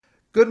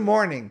Good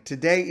morning.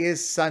 Today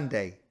is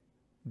Sunday,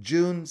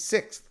 June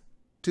 6th,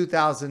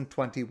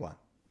 2021.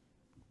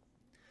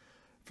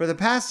 For the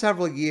past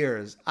several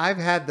years, I've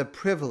had the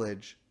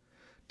privilege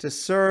to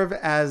serve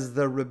as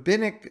the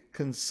rabbinic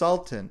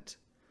consultant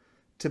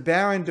to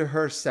Baron de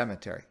Hirsch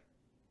Cemetery.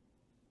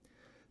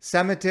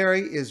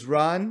 Cemetery is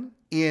run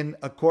in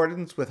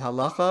accordance with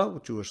halacha,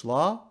 with Jewish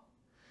law,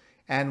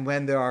 and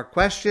when there are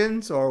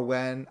questions or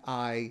when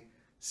I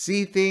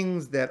see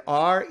things that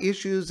are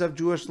issues of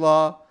Jewish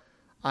law,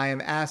 I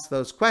am asked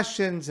those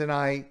questions and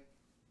I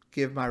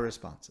give my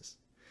responses.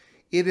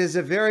 It is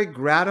a very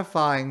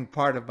gratifying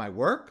part of my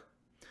work,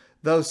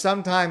 though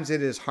sometimes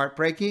it is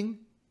heartbreaking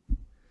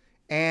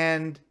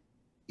and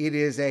it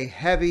is a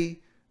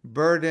heavy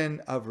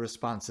burden of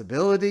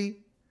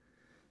responsibility.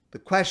 The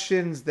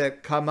questions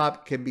that come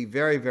up can be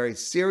very, very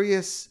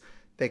serious.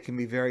 They can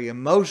be very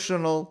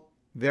emotional,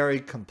 very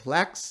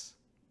complex,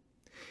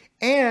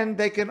 and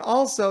they can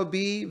also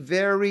be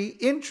very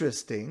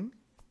interesting,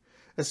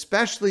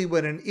 especially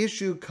when an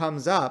issue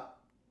comes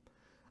up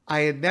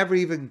I had never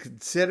even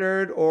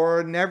considered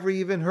or never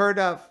even heard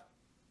of.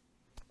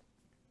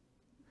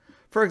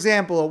 For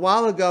example, a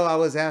while ago, I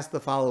was asked the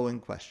following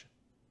question.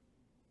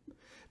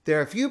 There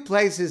are a few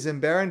places in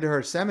Baron de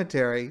Hirsch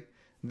Cemetery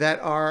that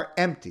are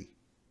empty.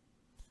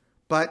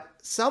 But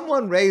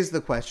someone raised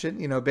the question,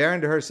 Baron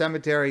de Hirsch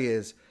Cemetery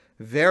is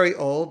very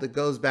old. It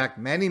goes back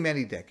many,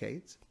 many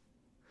decades.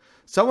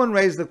 Someone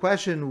raised the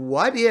question,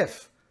 what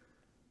if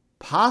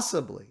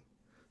possibly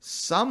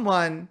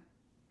someone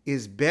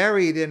is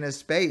buried in a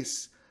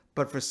space,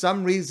 but for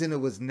some reason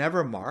it was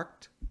never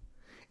marked,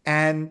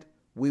 and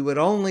we would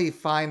only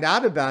find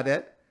out about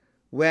it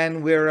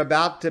when we're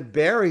about to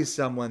bury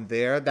someone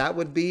there? That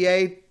would be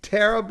a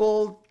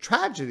terrible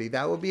tragedy.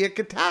 That would be a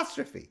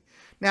catastrophe.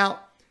 Now,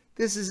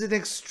 this is an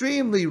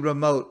extremely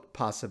remote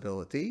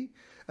possibility,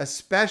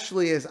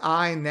 especially as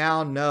I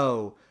now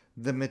know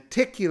the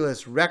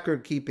meticulous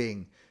record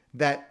keeping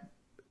that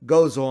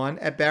goes on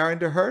at Baron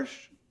de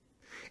Hirsch.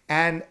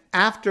 And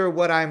after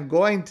what I'm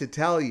going to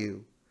tell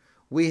you,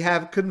 we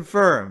have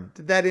confirmed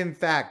that, in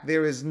fact,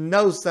 there is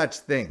no such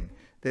thing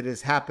that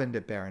has happened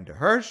at Baron de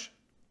Hirsch.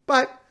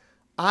 But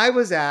I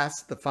was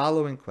asked the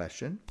following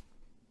question: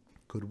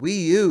 could we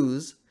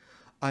use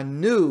a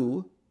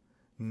new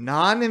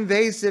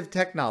non-invasive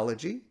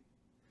technology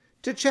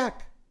to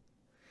check?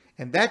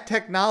 And that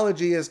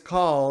technology is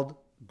called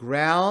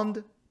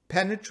ground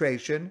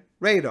penetration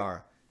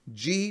radar,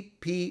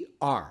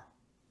 GPR.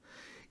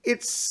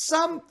 It's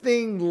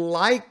something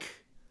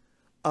like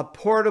a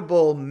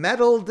portable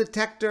metal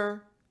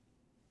detector.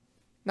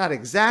 Not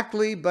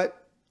exactly,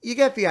 but you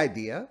get the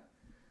idea.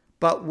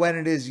 But when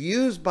it is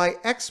used by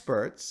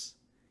experts,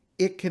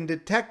 it can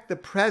detect the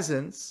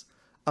presence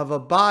of a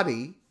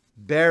body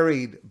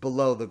buried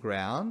below the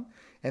ground,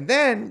 and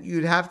then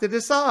you'd have to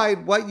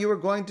decide what you were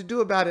going to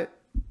do about it.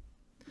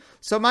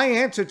 So my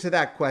answer to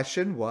that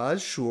question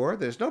was, sure,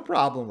 there's no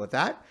problem with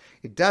that.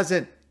 It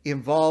doesn't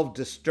involve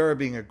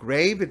disturbing a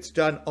grave. It's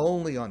done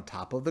only on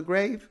top of the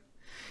grave.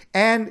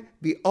 And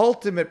the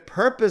ultimate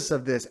purpose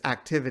of this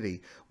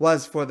activity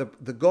was for the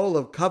goal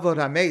of Kavod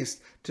HaMeis,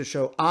 to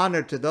show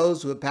honor to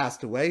those who have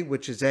passed away,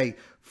 which is a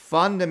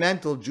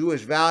fundamental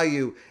Jewish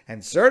value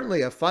and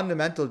certainly a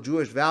fundamental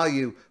Jewish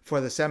value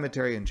for the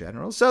cemetery in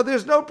general. So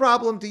there's no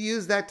problem to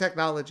use that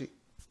technology.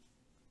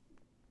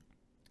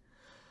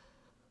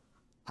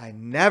 I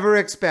never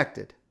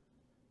expected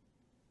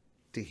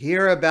to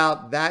hear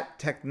about that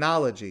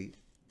technology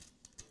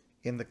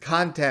in the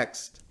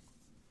context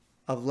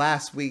of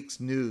last week's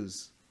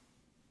news.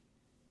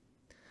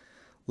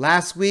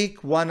 Last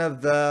week, one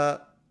of the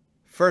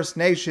First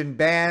Nation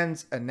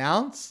bands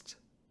announced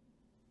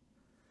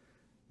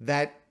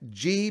that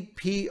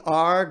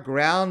GPR,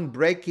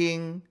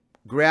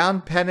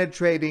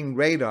 ground-penetrating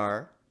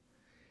radar,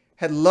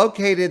 had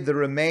located the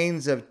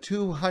remains of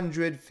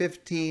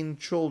 215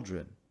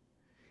 children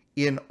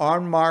in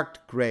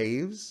unmarked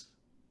graves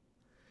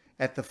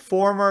at the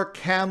former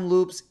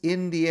Kamloops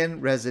Indian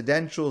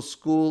Residential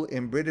School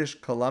in British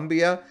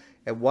Columbia,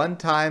 at one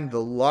time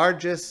the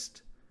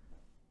largest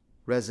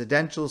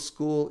residential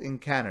school in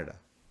Canada.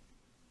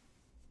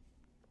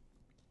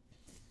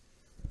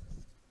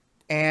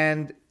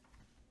 And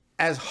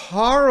as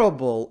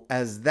horrible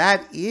as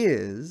that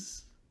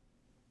is,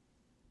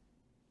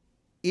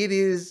 it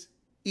is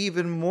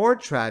even more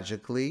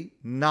tragically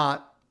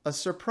not a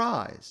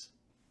surprise.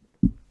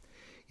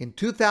 In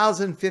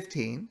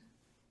 2015,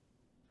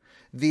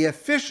 the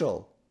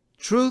official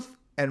Truth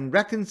and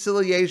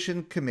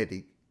Reconciliation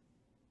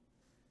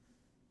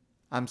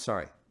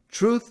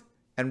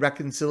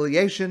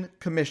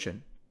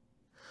Commission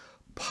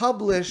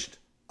published,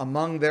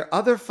 among their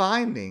other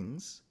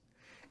findings,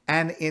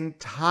 an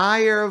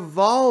entire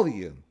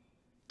volume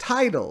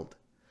titled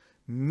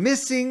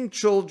Missing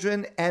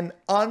Children and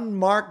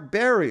Unmarked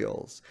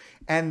Burials.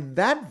 And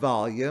that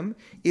volume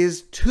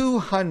is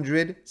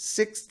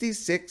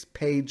 266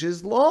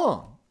 pages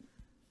long.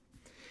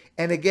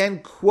 And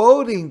again,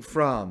 quoting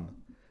from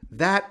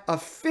that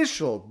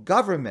official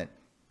government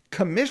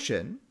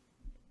commission,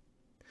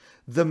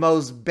 the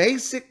most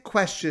basic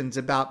questions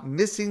about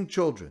missing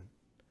children: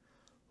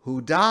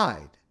 who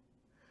died?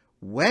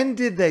 When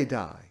did they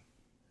die?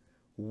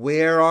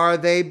 Where are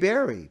they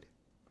buried?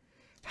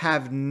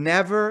 Have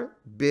never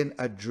been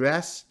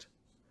addressed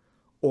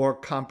or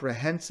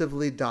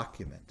comprehensively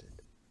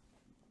documented.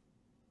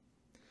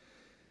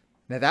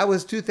 Now, that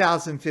was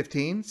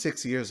 2015,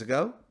 6 years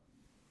ago.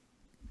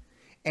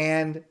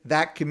 And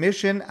that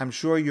commission, I'm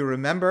sure you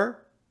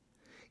remember,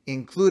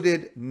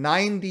 included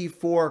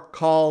 94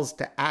 calls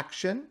to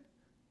action,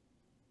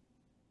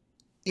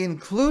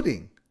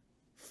 including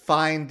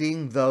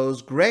finding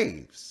those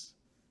graves.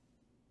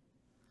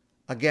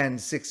 Again,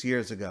 6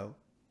 years ago.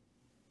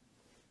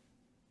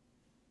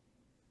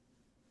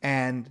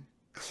 And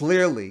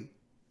clearly,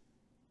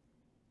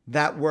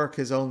 that work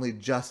has only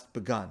just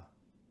begun.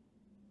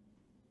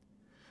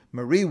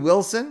 Marie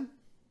Wilson,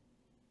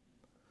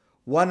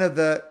 one of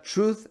the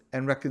Truth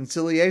and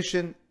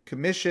Reconciliation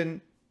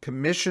Commission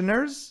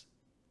commissioners,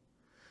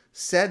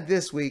 said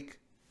this week,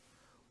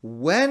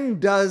 when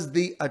does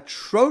the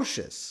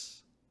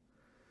atrocious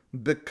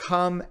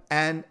become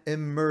an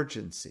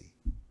emergency?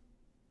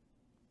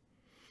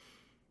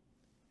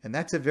 And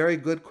that's a very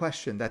good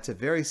question. That's a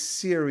very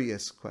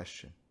serious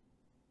question.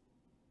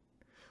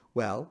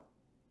 Well,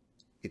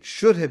 it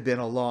should have been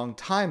a long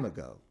time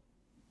ago.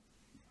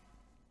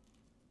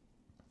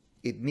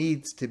 It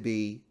needs to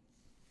be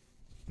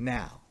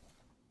now.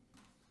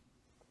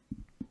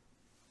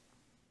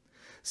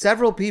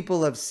 Several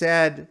people have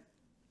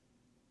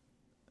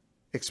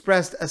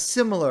expressed a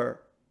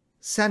similar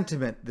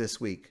sentiment this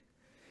week,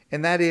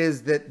 and that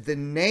is that the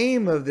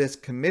name of this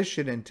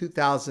commission in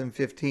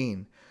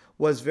 2015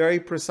 was very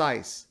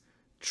precise: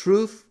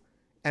 Truth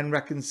and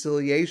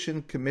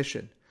Reconciliation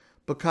Commission,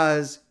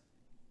 because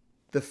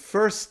the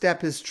first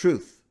step is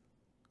truth.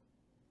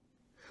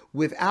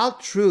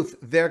 Without truth,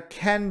 there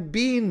can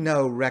be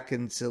no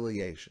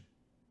reconciliation.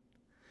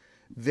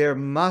 There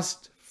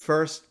must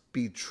first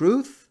be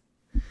truth,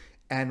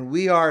 and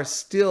we are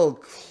still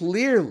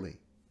clearly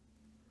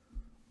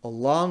a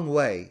long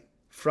way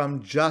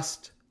from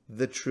just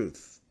the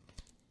truth.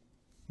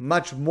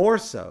 Much more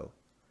so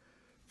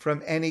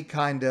from any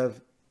kind of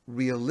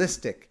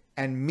realistic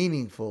and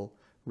meaningful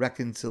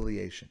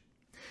reconciliation.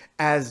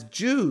 As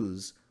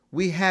Jews,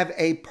 we have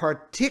a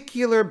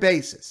particular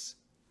basis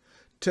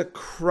to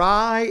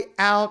cry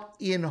out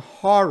in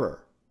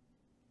horror,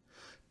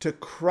 to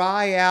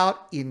cry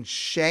out in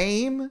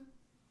shame,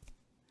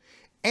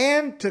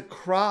 and to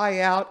cry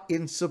out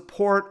in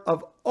support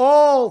of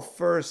all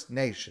First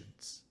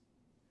Nations,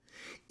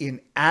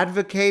 in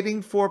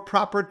advocating for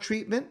proper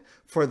treatment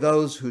for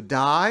those who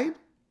died,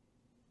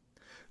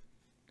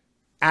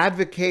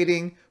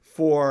 advocating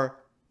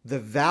for the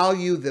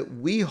value that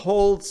we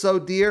hold so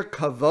dear,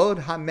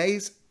 kavod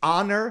hames,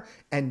 honor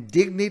and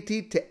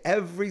dignity to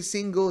every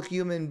single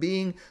human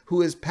being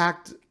who has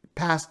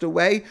passed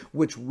away,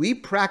 which we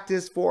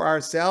practice for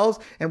ourselves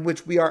and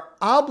which we are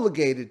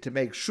obligated to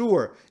make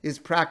sure is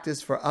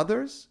practiced for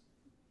others.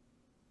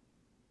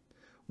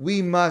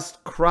 We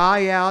must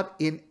cry out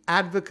in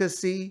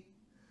advocacy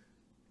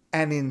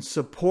and in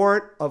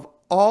support of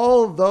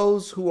all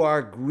those who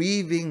are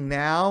grieving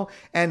now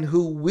and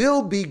who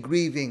will be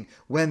grieving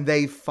when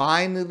they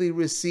finally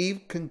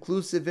receive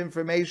conclusive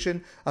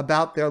information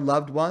about their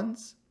loved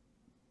ones.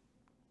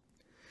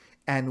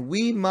 And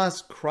we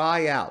must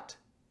cry out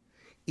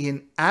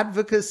in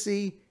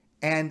advocacy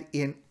and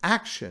in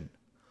action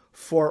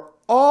for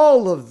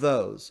all of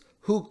those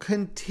who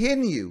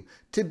continue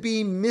to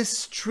be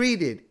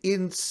mistreated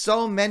in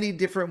so many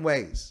different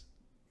ways.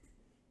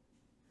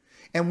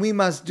 And we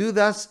must do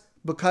thus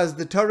because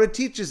the Torah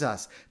teaches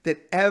us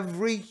that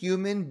every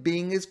human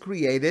being is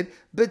created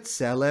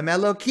b'tselem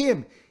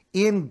Elokim,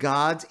 in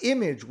God's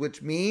image,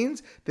 which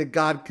means that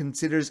God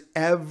considers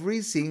every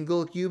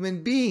single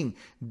human being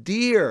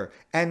dear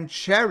and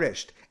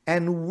cherished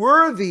and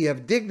worthy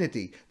of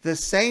dignity, the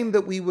same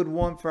that we would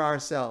want for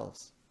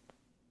ourselves.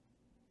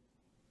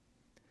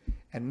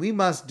 And we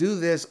must do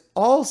this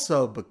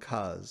also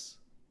because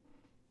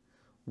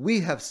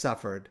we have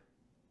suffered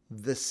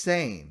the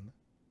same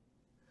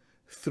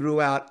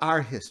throughout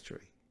our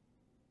history.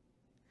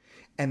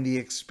 And the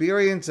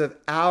experience of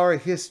our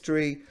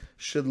history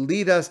should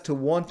lead us to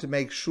want to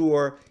make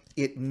sure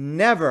it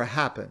never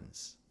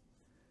happens,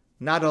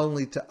 not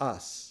only to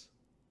us,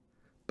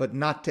 but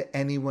not to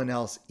anyone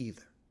else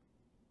either.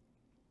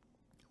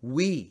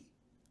 We,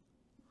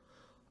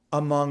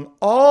 among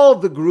all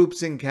the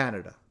groups in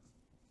Canada,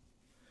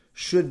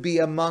 should be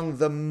among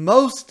the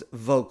most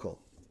vocal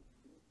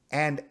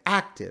and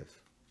active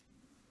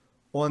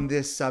on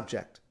this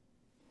subject.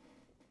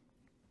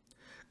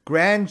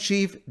 Grand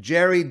Chief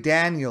Jerry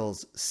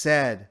Daniels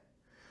said,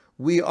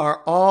 "We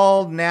are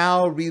all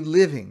now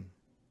reliving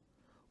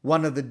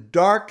one of the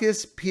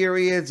darkest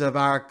periods of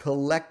our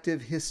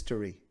collective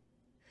history.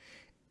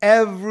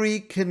 Every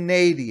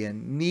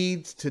Canadian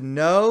needs to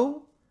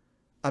know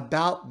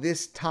about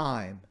this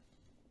time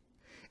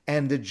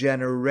and the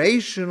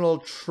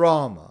generational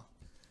trauma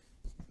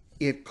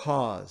it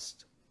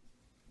caused."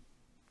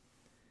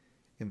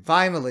 And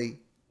finally,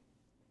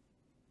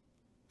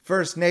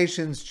 First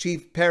Nations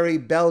Chief Perry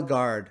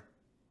Bellegarde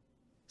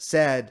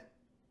said,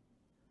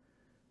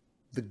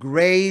 "The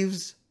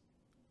graves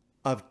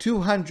of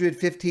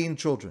 215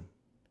 children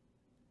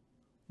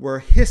were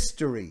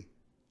history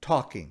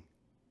talking,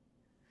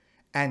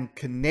 and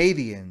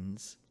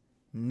Canadians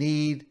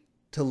need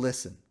to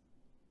listen."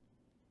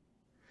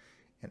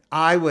 And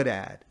I would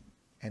add,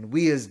 and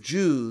we as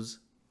Jews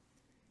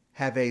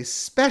have a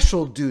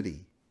special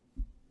duty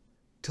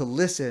to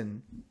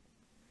listen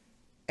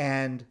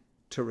and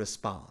to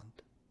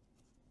respond.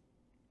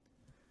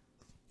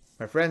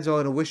 My friends, I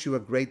want to wish you a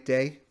great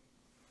day.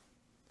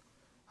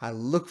 I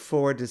look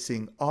forward to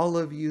seeing all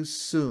of you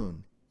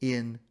soon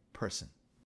in person.